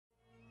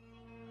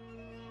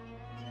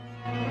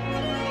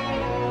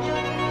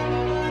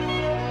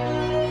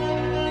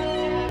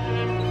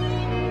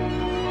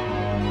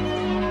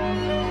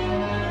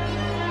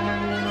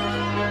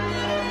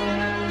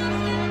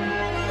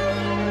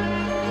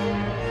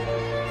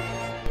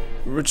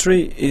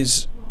Retreat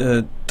is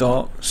a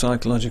dark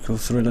psychological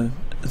thriller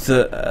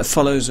that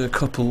follows a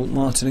couple,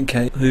 Martin and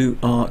Kate, who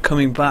are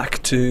coming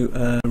back to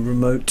a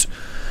remote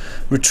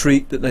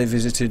retreat that they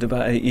visited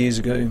about 8 years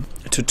ago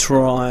to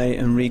try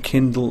and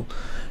rekindle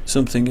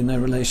something in their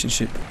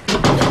relationship.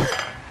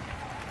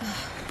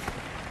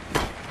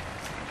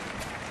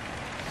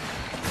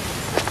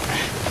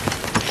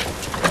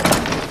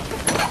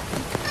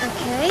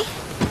 Okay.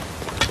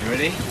 You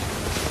ready?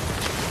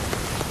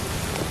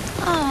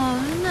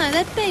 Oh, no,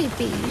 they're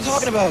babies. What are you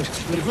talking about?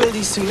 We're gonna grill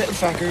these two little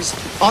fuckers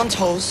on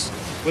toast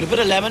with a bit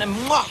of lemon and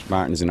mwah!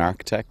 Martin is an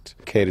architect.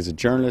 Kate is a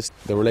journalist.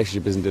 Their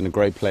relationship isn't in a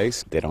great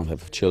place. They don't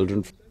have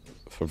children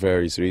for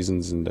various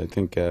reasons, and I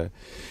think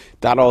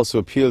that also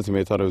appealed to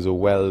me. I thought it was a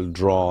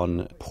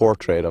well-drawn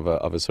portrait of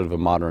a sort of a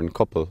modern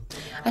couple.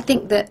 I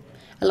think that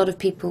a lot of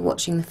people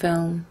watching the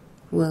film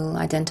will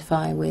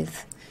identify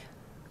with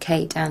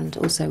Kate and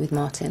also with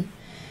Martin.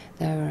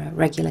 They're a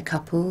regular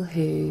couple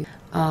who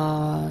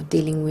are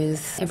dealing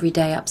with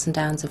everyday ups and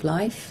downs of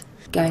life,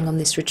 going on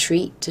this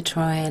retreat to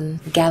try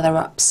and gather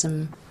up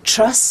some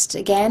trust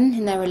again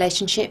in their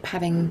relationship,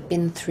 having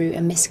been through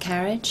a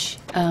miscarriage.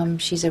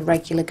 She's a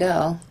regular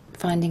girl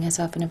finding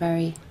herself in a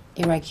very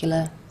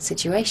irregular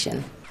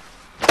situation.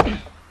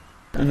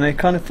 And they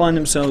kind of find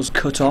themselves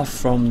cut off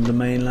from the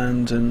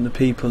mainland and the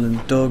people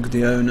and Doug,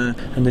 the owner,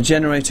 and the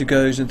generator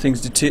goes and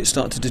things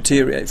start to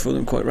deteriorate for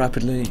them quite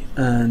rapidly,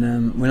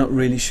 and we're not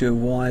really sure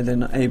why they're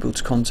not able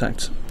to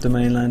contact the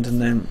mainland,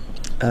 and then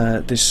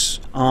this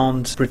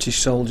armed British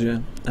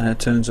soldier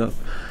turns up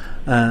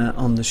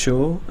on the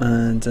shore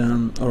and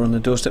or on the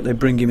doorstep. They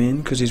bring him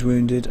in because he's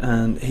wounded,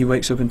 and he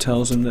wakes up and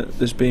tells them that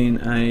there's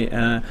been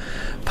a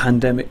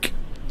pandemic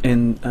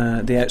in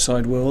the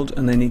outside world,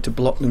 and they need to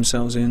block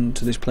themselves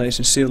into this place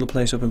and seal the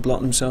place up and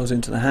block themselves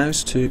into the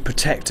house to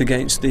protect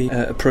against the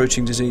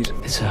approaching disease.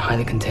 It's a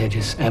highly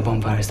contagious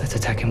airborne virus that's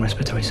attacking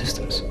respiratory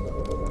systems.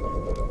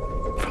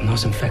 From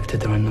those infected,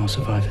 there are no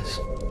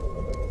survivors.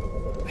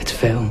 It's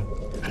fatal,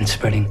 and it's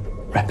spreading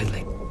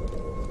rapidly.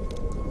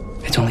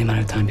 It's only a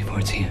matter of time before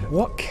it's here.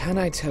 What can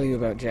I tell you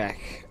about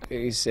Jack?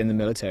 He's in the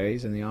military,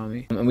 he's in the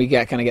army, and we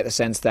kind of get the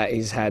sense that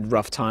he's had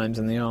rough times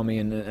in the army,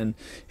 and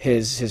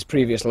his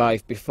previous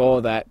life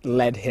before that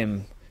led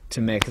him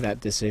to make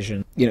that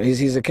decision. You know,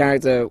 he's a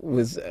character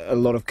with a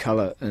lot of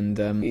colour, and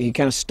he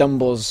kind of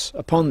stumbles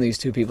upon these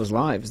two people's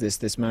lives,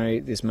 this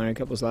married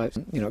couple's lives.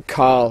 You know,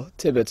 Carl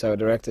Tibbett, our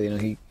director, you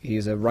know,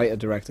 he's a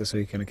writer-director, so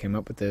he kind of came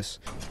up with this.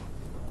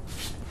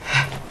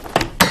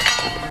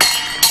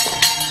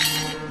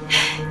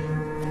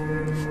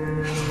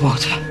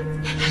 Water.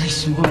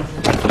 Listen, water.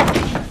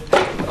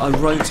 I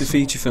wrote a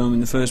feature film in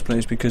the first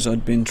place because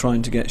I'd been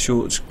trying to get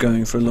shorts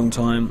going for a long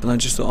time, and I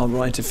just thought I'll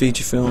write a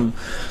feature film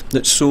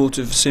that's sort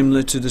of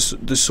similar to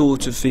the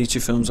sort of feature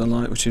films I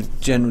like, which are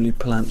generally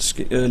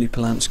early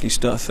Polanski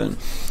stuff, and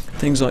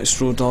things like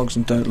Straw Dogs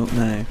and Don't Look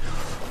Now,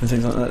 and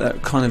things like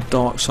that kind of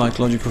dark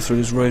psychological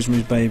thrillers,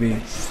 Rosemary's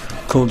Baby,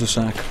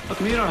 Cul-de-sac. How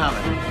come you don't have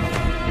it?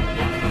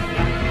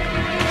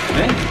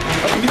 Eh?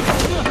 How come you...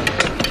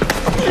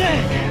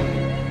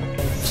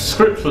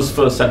 The script was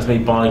first sent to me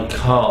by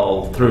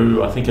Carl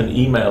through, I think, an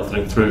email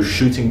thing through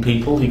Shooting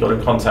People. He got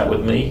in contact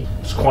with me.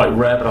 It's quite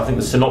rare, but I think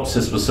the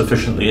synopsis was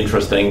sufficiently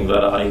interesting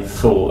that I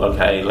thought,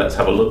 okay, let's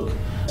have a look.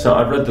 So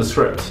I read the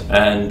script,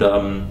 and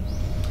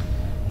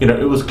you know,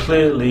 it was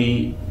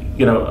clearly,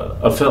 you know,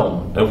 a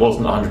film. It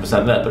wasn't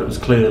 100% there, but it was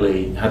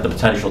clearly had the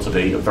potential to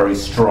be a very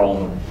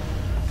strong,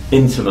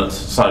 intimate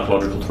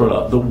psychological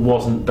thriller that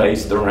wasn't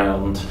based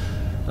around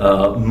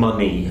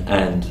money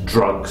and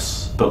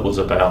drugs, but was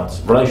about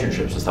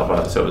relationships and stuff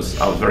like that. So I was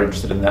very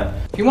interested in that.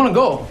 If you want to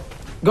go,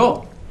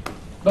 go.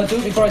 But do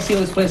it before I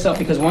seal this place up,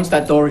 because once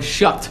that door is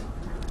shut,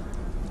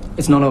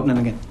 it's not opening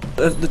again.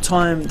 At the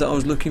time that I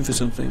was looking for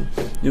something,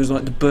 it was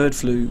like the bird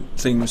flu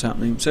thing was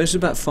happening. So this is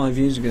about 5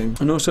 years ago.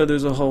 And also there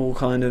was a whole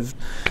kind of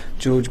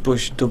George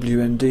Bush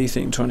WMD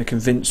thing, trying to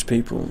convince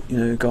people, you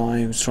know, a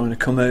guy who was trying to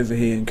come over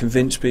here and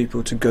convince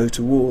people to go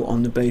to war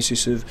on the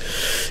basis of,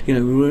 you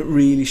know, we weren't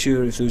really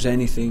sure if there was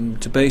anything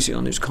to base it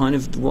on. It's kind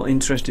of what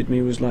interested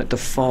me was like the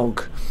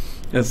fog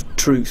of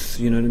truth,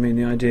 you know what I mean?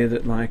 The idea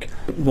that like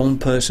one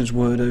person's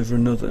word over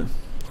another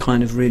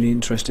kind of really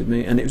interested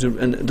me, and it was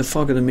and the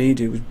fog of the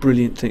media was a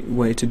brilliant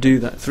way to do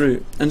that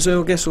through. And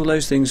so I guess all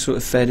those things sort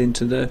of fed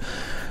into the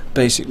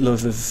basic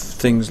love of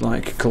things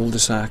like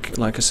Cul-de-sac,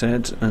 like I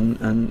said,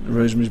 and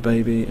Rosemary's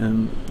Baby,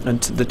 and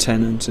The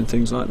Tenant and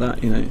things like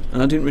that, you know.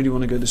 And I didn't really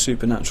want to go the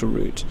supernatural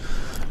route.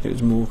 It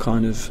was more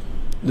kind of,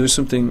 there was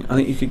something, I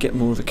think you could get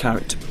more of a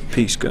character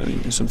piece going,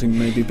 and something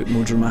maybe a bit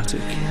more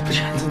dramatic. Put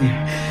your hands in the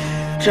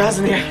air. Put your hands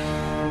in the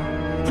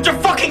air. Put your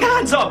fucking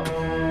hands up!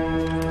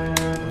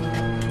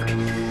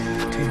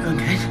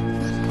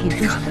 Y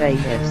tus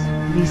trailers.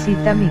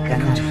 Visita mi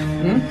canal.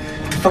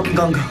 Put the fucking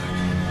gun go.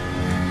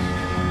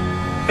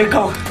 Here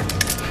go.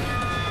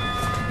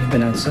 You've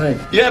been outside.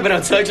 Yeah, I've been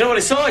outside. You know what I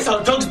saw? I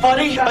saw Doug's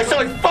body. I saw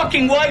his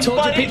fucking wife's body.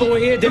 I told you people were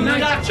here, didn't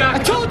I? I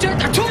told you!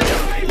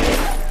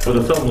 For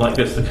the film like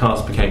this, the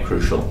cast became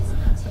crucial,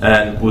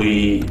 and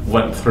we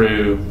went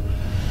through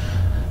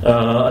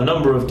a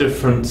number of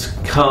different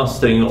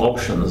casting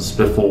options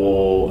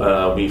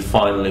before we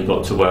finally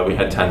got to where we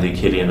had Tandy,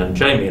 Killian and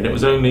Jamie, and it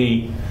was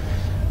only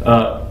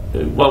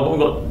well, when we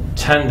got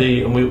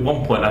Tandy, and at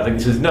one point I think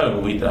this is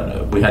known, we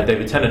had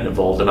David Tennant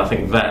involved, and I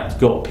think that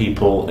got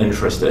people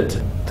interested.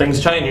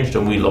 Things changed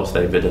and we lost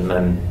David, and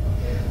then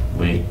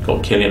we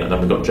got Killian, and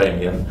then we got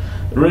Jamie, and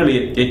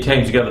really it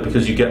came together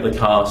because you get the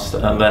cast,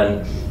 and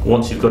then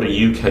once you've got a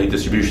UK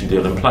distribution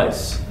deal in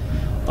place,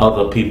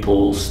 other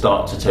people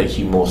start to take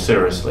you more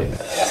seriously.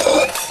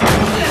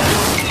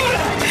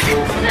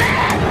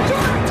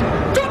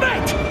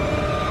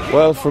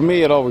 Well, for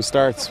me it always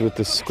starts with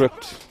the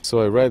script. So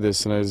I read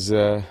this and I was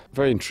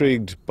very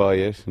intrigued by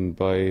it and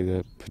by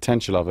the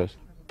potential of it.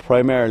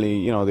 Primarily,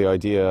 you know, the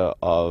idea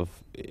of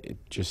it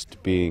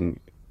just being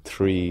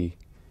three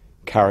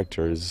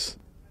characters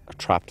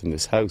trapped in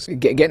this house.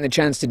 Getting the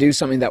chance to do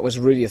something that was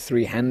really a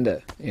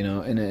three-hander, you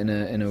know,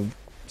 in a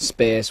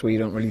space where you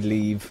don't really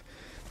leave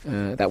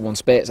that one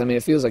space. I mean,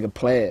 it feels like a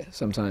play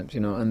sometimes, you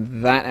know,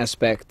 and that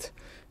aspect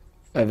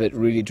of it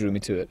really drew me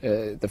to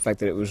it. The fact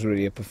that it was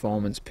really a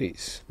performance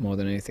piece more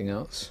than anything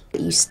else.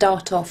 You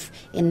start off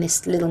in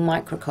this little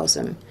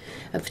microcosm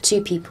of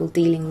two people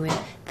dealing with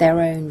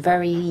their own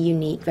very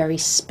unique, very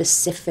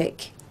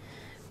specific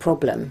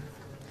problem,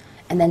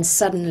 and then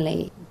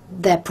suddenly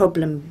their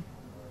problem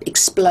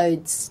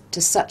explodes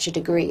to such a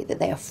degree that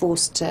they are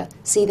forced to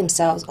see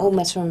themselves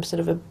almost from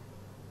sort of a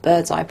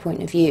bird's eye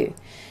point of view,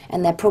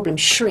 and their problems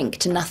shrink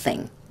to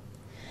nothing,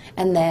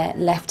 and they're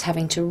left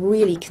having to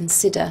really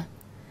consider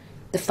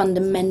the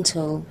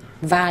fundamental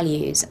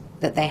values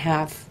that they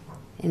have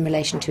in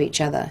relation to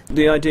each other.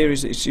 The idea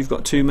is that you've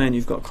got two men,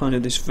 you've got kind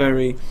of this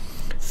very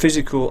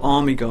physical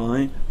army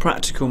guy,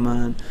 practical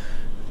man,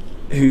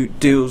 who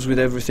deals with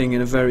everything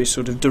in a very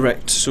sort of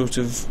direct sort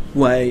of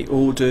way,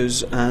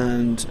 orders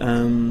and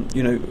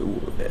you know,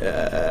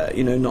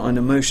 not an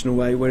emotional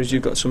way. Whereas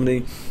you've got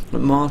somebody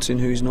like Martin,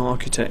 who's an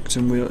architect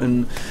and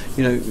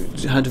you know,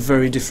 had a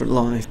very different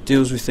life,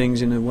 deals with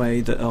things in a way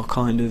that are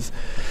kind of,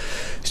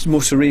 it's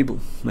more cerebral,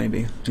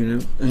 maybe, you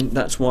know, and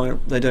that's why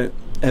they don't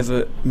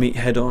ever meet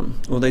head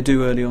on, or they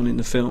do early on in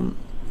the film,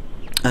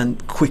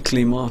 and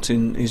quickly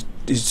Martin is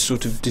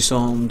sort of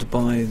disarmed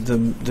by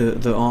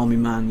the army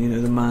man. You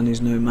know, the man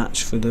is no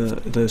match for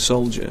the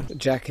soldier.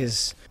 Jack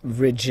is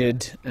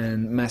rigid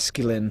and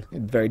masculine,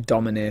 very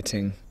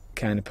dominating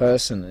kind of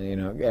person. You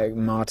know,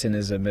 Martin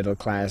is a middle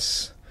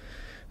class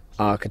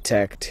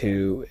architect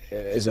who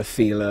is a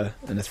feeler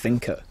and a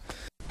thinker.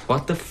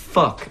 What the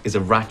fuck is a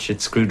ratchet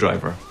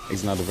screwdriver?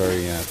 He's not a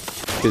very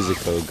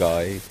physical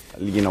guy.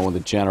 You know, when the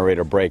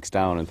generator breaks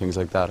down and things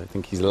like that, I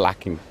think he's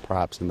lacking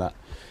perhaps in that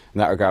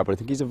regard, but I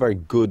think he's a very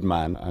good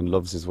man and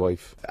loves his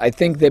wife. I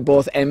think they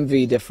both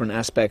envy different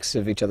aspects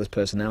of each other's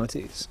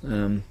personalities,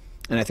 and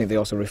I think they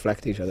also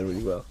reflect each other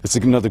really well. It's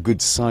another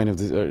good sign of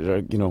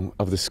the you know,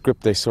 of the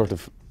script. They sort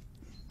of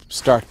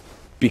start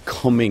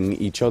becoming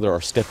each other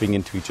or stepping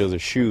into each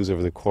other's shoes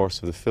over the course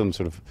of the film,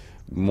 sort of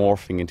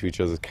morphing into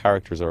each other's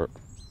characters or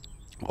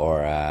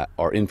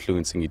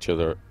influencing each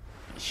other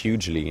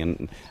hugely,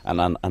 and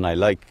I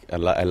like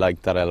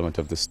that element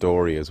of the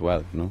story as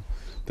well. You know,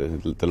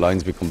 the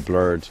lines become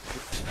blurred.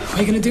 What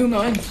are you gonna do,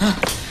 man?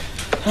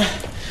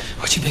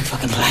 What's your big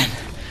fucking plan?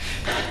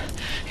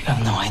 You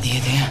have no idea,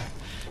 do you?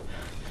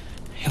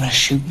 You're gonna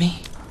shoot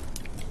me?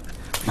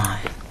 No.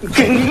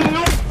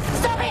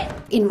 Stop it!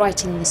 In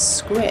writing the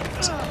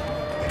script,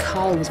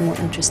 Carl was more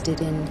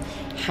interested in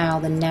how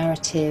the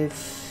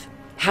narrative,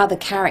 how the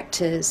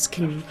characters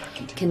can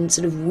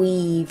sort of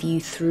weave you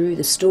through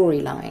the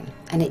storyline.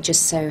 And it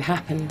just so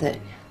happened that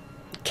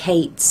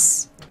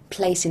Kate's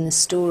place in the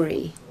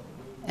story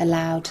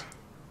allowed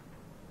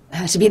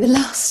her to be the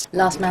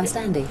last man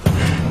standing.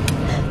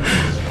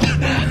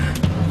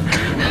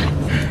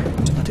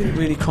 I didn't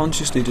really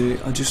consciously do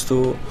it. I just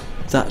thought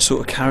that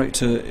sort of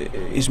character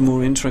is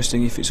more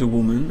interesting if it's a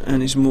woman,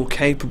 and is more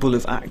capable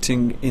of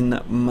acting in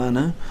that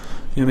manner,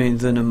 you know what I mean,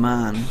 than a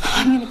man.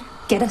 I'm going to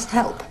get us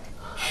help.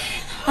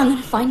 I'm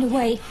going to find a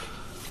way.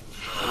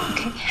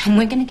 Okay, and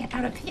we're going to get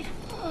out of here.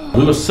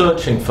 We were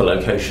searching for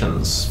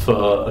locations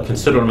for a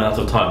considerable amount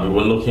of time. We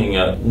were looking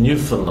at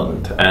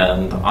Newfoundland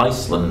and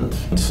Iceland,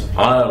 and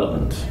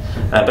Ireland,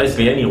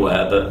 basically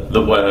anywhere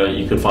where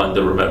you could find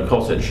a remote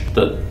cottage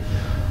that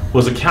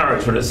was a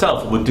character in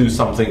itself and would do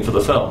something for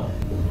the film.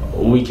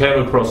 We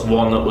came across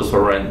one that was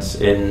for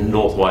rent in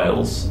North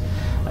Wales,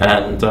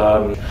 and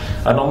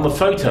on the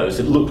photos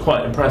it looked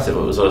quite impressive.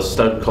 It was a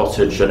stone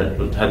cottage and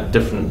it had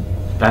different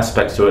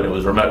aspects to it. It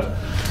was remote.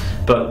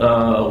 But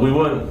I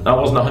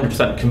wasn't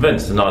 100%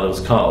 convinced, and neither was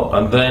Carl.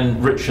 And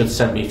then Richard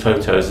sent me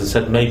photos and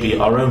said maybe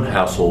our own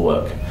house will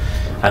work.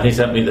 And he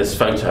sent me this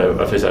photo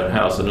of his own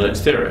house and an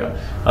exterior.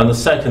 And the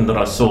second that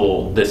I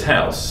saw this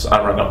house,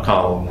 I rang up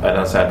Carl and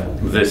I said,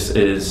 this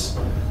is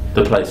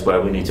the place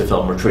where we need to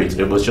film Retreat.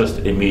 It was just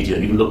immediate.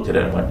 You looked at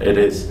it and went, it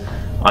is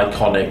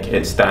iconic,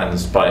 it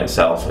stands by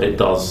itself, it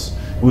does.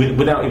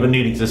 Without even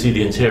needing to see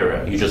the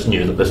interior, you just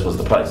knew that this was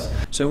the place.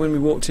 So when we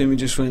walked in, we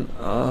just went,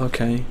 oh,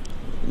 okay.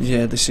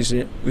 yeah, this is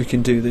it, we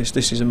can do this,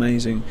 this is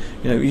amazing.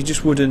 You know, you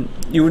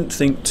wouldn't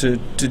think to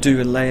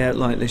do a layout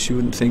like this, you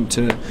wouldn't think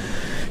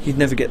you'd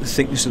never get the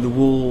thickness of the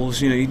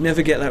walls, you know, you'd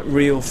never get that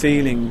real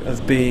feeling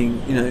of being,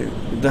 you know,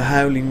 the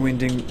howling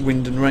wind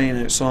and rain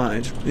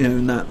outside, you know,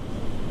 and that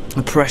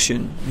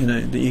oppression, you know,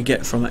 that you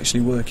get from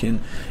actually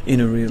working in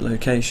a real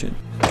location.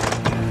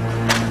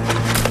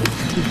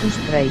 Tus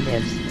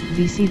trailers,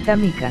 visita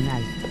mi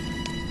canal.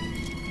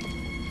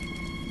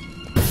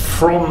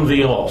 From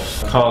the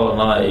off, Carl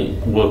and I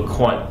were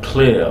quite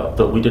clear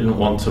that we didn't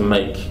want to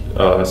make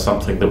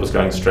something that was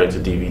going straight to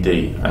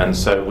DVD, and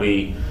so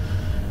we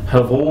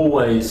have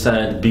always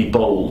said be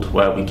bold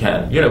where we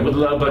can. You know, with a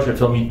low budget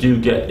film you do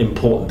get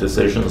important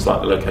decisions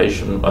like the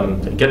location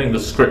and getting the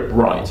script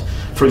right.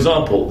 For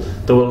example,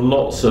 there were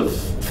lots of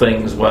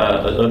things where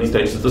at early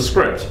stages of the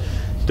script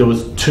there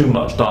was too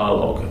much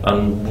dialogue,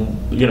 and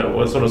you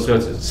know, I sort of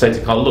say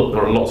to Carl, look,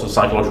 there are lots of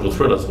psychological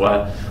thrillers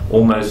where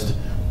almost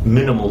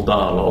minimal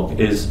dialogue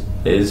is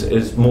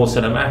more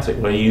cinematic,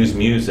 where you use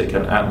music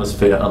and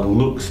atmosphere and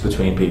looks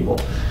between people.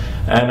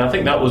 And I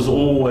think that was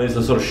always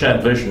a sort of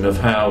shared vision of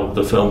how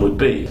the film would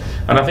be.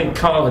 And I think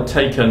Carl had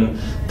taken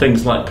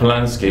things like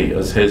Polanski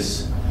as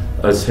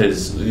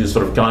his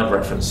sort of guide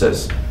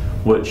references,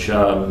 which you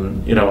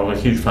know, I'm a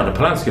huge fan of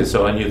Polanski,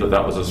 so I knew that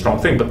that was a strong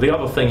thing. But the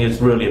other thing is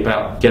really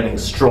about getting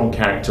strong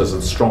characters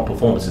and strong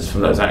performances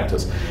from those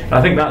actors. And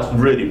I think that's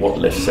really what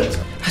lifts it.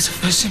 That's a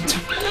first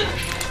symptom.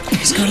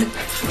 He's got it.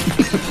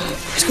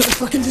 He's got a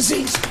fucking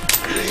disease.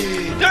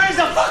 There is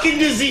a fucking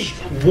disease!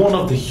 One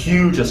of the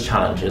hugest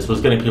challenges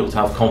was getting people to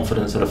have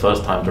confidence in a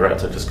first-time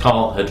director, because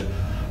Carl had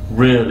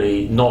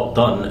really not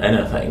done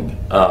anything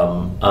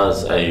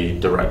as a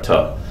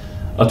director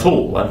at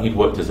all, and he'd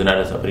worked as an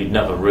editor, but he'd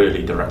never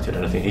really directed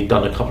anything. He'd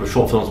done a couple of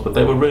short films, but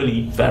they were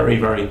really very,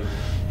 very,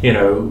 you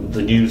know,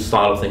 the new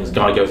style of things.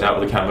 Guy goes out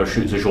with a camera,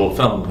 shoots a short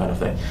film kind of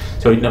thing.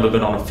 So he'd never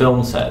been on a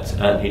film set,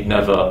 and he'd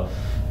never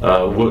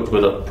worked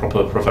with a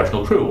proper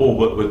professional crew or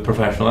worked with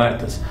professional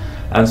actors.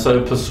 And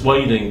so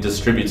persuading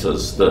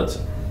distributors that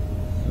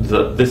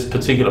this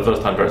particular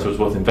first-time director was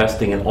worth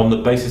investing in on the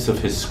basis of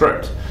his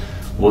script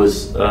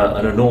was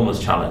an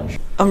enormous challenge.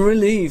 I'm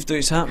relieved that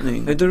it's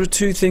happening. There are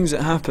two things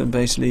that happen,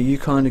 basically. You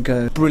kind of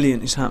go,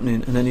 brilliant, it's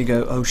happening, and then you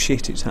go, oh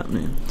shit, it's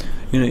happening.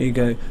 You know, you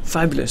go,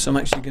 fabulous, I'm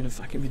actually going to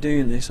fucking be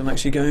doing this. I'm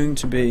actually going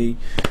to be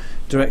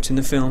directing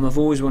the film I've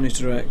always wanted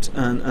to direct,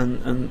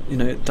 and you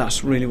know,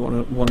 that's really what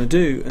I want to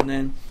do. And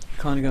then you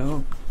kind of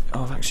go,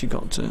 oh, I've actually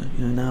got to,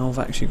 you know, now I've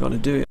actually got to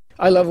do it.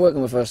 I love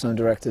working with first-time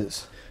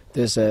directors.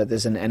 There's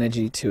an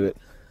energy to it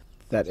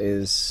that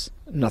is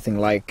nothing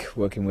like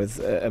working with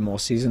a more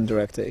seasoned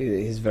director.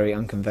 He's very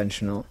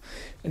unconventional,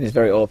 and he's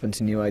very open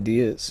to new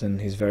ideas,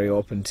 and he's very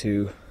open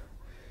to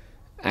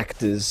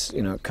actors,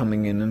 you know,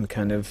 coming in and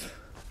kind of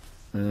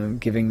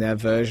giving their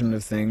version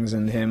of things,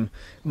 and him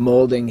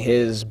moulding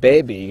his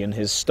baby and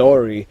his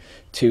story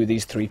to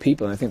these three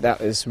people. And I think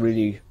that is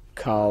really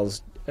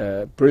Carl's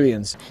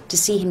brilliance. To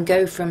see him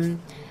go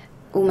from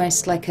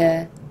almost like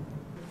a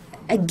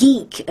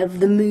geek of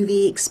the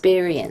movie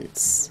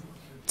experience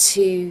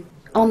to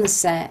on the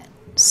set,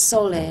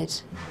 solid,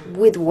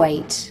 with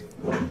weight,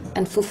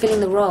 and fulfilling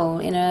the role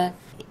in a,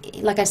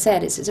 like I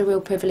said, it's a real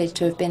privilege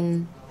to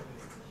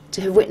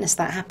have witnessed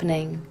that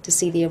happening, to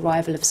see the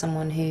arrival of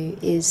someone who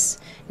is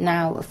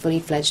now a fully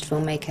fledged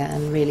filmmaker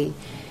and really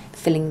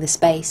filling the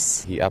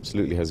space. He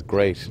absolutely has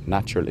great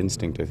natural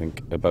instinct, I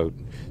think, about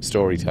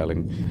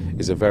storytelling.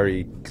 He's a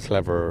very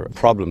clever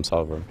problem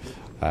solver,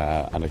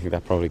 and I think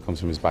that probably comes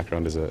from his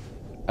background as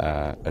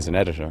an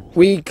editor.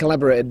 We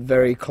collaborated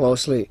very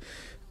closely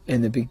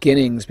in the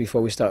beginnings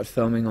before we started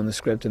filming on the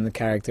script and the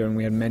character, and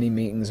we had many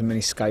meetings and many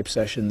Skype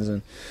sessions,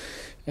 and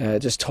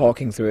just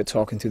talking through it,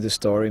 talking through the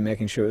story,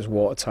 making sure it was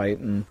watertight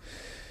and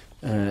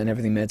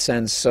everything made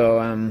sense.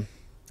 So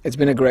it's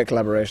been a great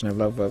collaboration. I've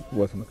loved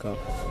working with Carl.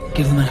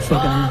 Give the man a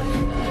fucking hand.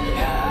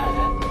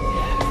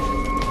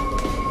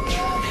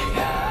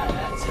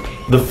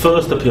 The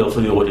first appeal for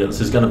the audience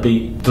is going to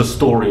be the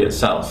story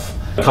itself.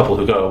 A couple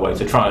who go away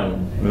to try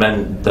and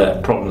mend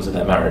their problems in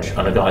their marriage,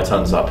 and a guy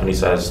turns up and he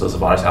says there's a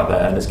virus out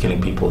there and it's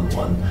killing people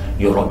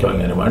and you're not going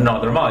anywhere, and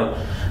neither am I.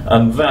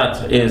 And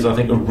that is, I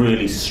think, a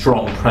really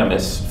strong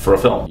premise for a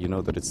film. You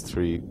know that it's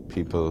three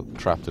people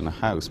trapped in a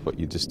house, but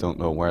you just don't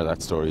know where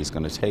that story is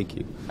going to take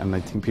you. And I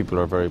think people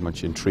are very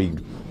much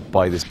intrigued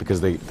by this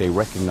because they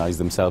recognise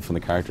themselves in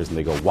the characters, and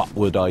they go, what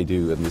would I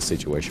do in this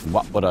situation?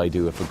 What would I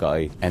do if a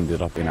guy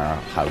ended up in our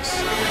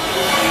house?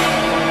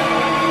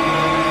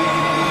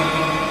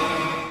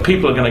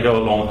 People are going to go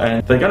along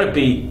and they're going to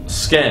be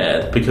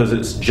scared because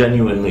it's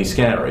genuinely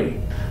scary.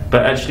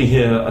 But actually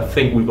here, I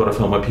think we've got a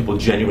film where people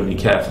genuinely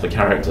care for the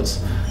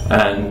characters.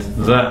 And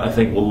that, I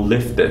think, will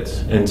lift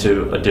it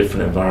into a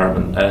different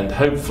environment, and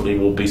hopefully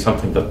will be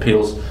something that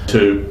appeals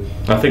to,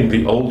 I think,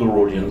 the older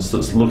audience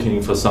that's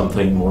looking for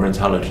something more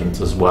intelligent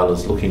as well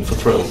as looking for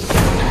thrills.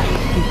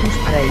 Tus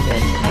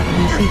trailers,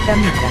 visita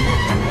mi canal.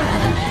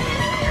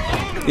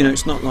 You know,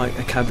 it's not like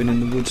a cabin in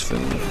the woods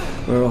film,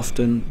 where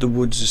often the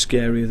woods are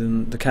scarier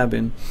than the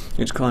cabin.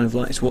 It's kind of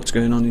like it's what's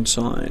going on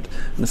inside,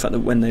 and the fact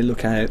that when they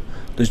look out,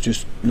 there's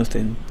just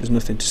nothing. There's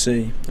nothing to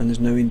see, and there's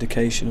no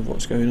indication of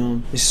what's going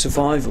on. It's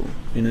survival,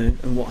 you know,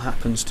 and what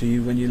happens to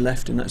you when you're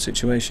left in that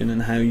situation,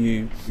 and how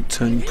you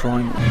turn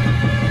primal.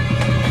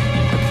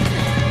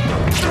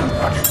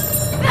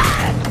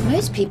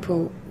 Most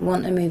people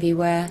want a movie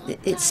where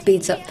it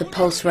speeds up the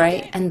pulse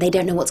rate and they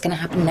don't know what's going to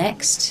happen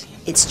next.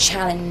 It's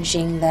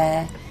challenging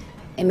their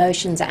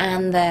emotions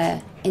and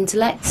their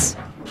intellects,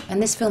 and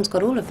this film's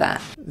got all of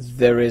that.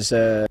 There is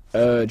a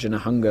urge and a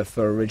hunger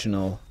for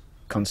original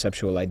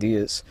conceptual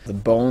ideas. The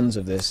bones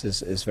of this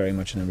is very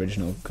much an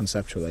original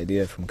conceptual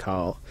idea from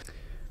Carl.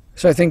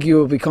 So I think you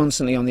will be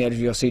constantly on the edge of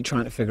your seat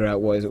trying to figure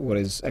out what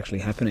is actually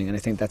happening, and I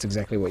think that's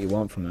exactly what you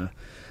want from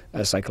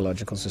a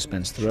psychological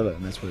suspense thriller,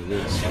 and that's what it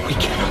is. We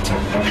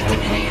cannot.